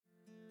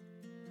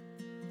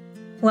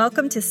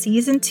Welcome to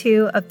Season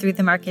 2 of Through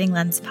the Marketing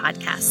Lens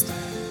podcast,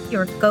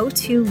 your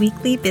go-to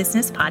weekly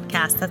business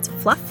podcast that's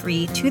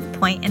fluff-free, to the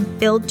point, and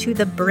filled to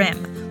the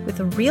brim with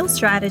real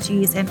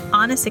strategies and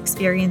honest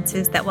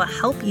experiences that will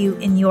help you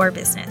in your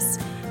business.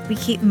 We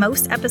keep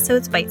most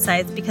episodes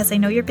bite-sized because I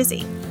know you're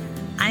busy.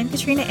 I'm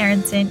Katrina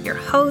Aronson, your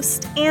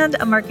host and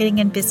a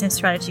marketing and business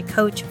strategy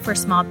coach for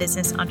small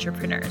business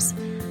entrepreneurs.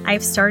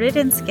 I've started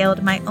and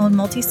scaled my own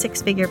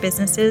multi-six-figure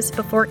businesses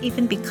before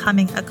even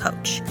becoming a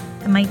coach.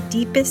 And my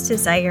deepest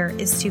desire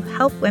is to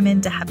help women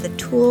to have the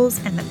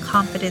tools and the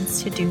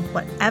confidence to do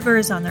whatever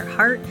is on their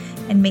heart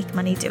and make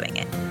money doing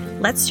it.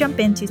 Let's jump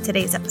into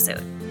today's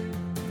episode.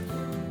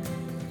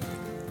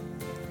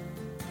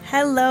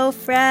 Hello,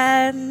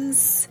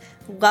 friends.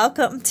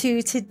 Welcome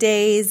to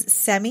today's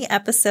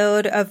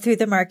semi-episode of Through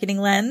the Marketing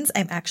Lens.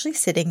 I'm actually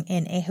sitting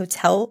in a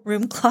hotel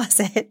room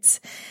closet,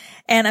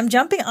 and I'm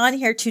jumping on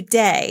here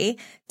today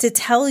to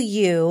tell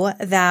you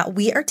that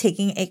we are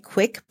taking a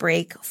quick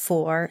break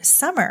for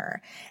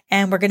summer.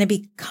 And we're going to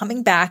be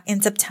coming back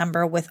in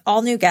September with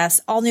all new guests,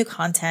 all new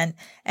content,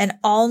 and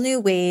all new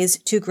ways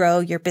to grow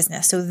your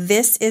business. So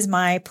this is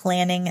my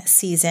planning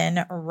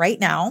season right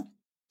now.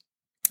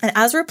 And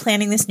as we're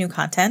planning this new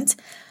content,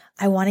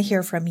 I want to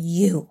hear from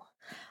you.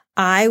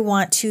 I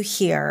want to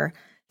hear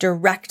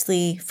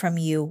directly from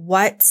you.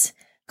 What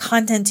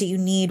content do you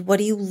need? What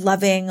are you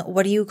loving?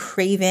 What are you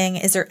craving?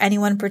 Is there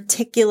anyone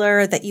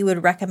particular that you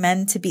would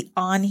recommend to be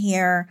on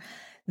here?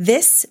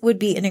 This would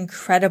be an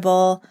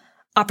incredible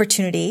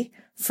opportunity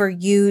for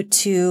you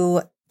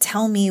to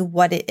tell me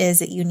what it is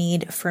that you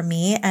need from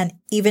me. And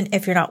even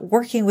if you're not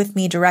working with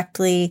me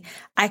directly,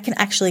 I can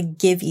actually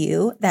give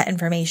you that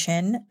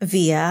information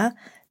via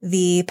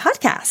the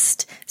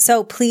podcast.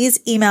 So please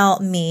email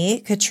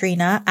me,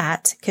 Katrina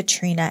at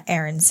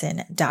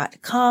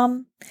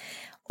KatrinaAaronson.com.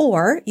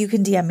 Or you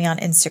can DM me on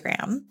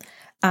Instagram.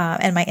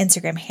 And my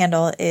Instagram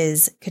handle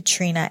is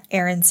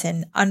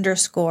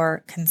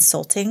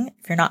Katrina_Aronson_consulting.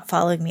 If you're not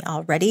following me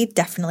already,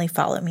 definitely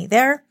follow me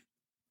there.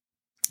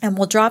 And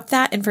we'll drop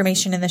that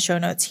information in the show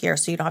notes here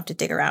so you don't have to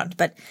dig around.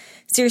 But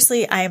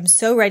seriously, I am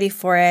so ready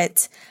for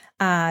it.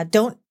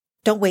 Don't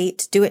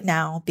wait. Do it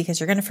now because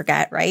you're going to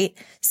forget, right?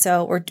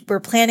 So we're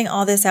planning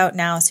all this out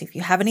now. So if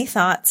you have any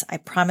thoughts, I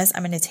promise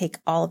I'm going to take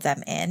all of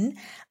them in.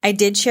 I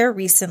did share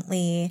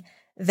recently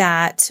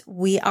that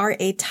we are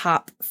a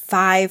top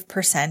 5%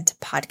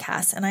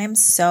 podcast. And I am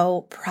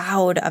so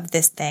proud of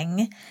this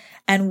thing.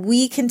 And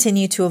we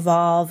continue to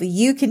evolve.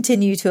 You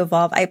continue to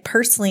evolve. I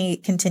personally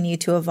continue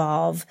to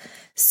evolve.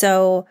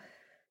 So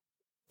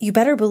you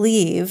better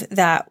believe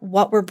that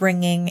what we're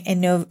bringing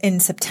in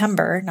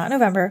September, not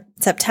November,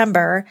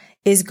 September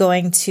is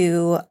going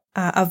to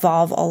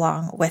evolve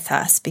along with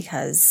us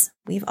because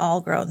we've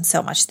all grown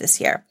so much this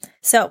year.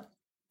 So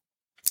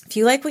if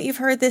you like what you've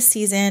heard this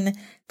season,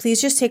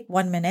 please just take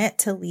 1 minute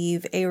to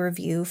leave a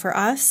review for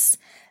us.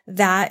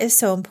 That is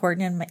so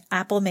important, and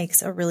Apple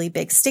makes a really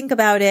big stink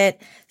about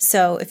it.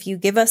 So if you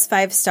give us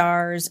 5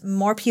 stars,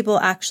 more people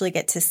actually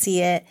get to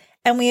see it,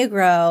 and we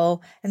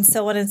grow, and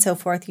so on and so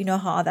forth. You know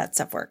how all that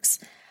stuff works.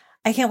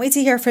 I can't wait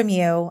to hear from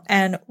you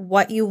and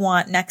what you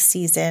want next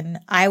season.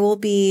 I will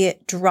be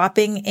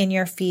dropping in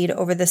your feed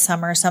over the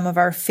summer some of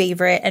our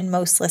favorite and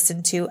most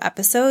listened to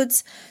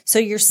episodes. So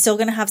you're still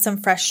going to have some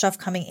fresh stuff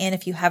coming in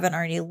if you haven't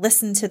already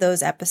listened to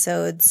those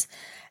episodes.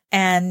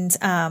 And,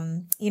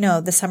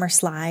 the summer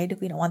slide,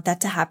 we don't want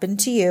that to happen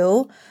to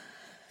you.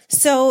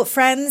 So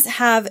friends,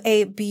 have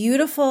a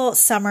beautiful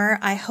summer.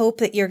 I hope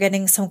that you're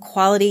getting some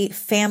quality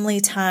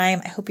family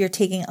time. I hope you're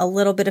taking a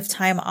little bit of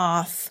time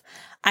off.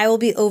 I will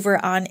be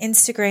over on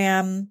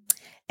Instagram,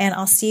 and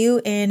I'll see you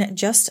in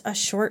just a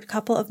short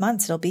couple of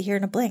months. It'll be here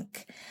in a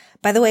blink.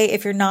 By the way,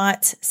 if you're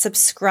not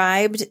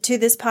subscribed to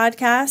this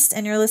podcast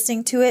and you're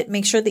listening to it,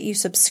 make sure that you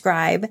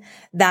subscribe.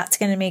 That's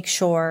going to make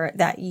sure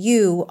that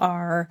you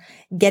are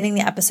getting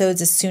the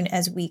episodes as soon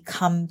as we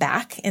come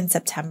back in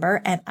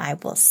September, and I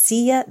will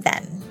see you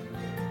then.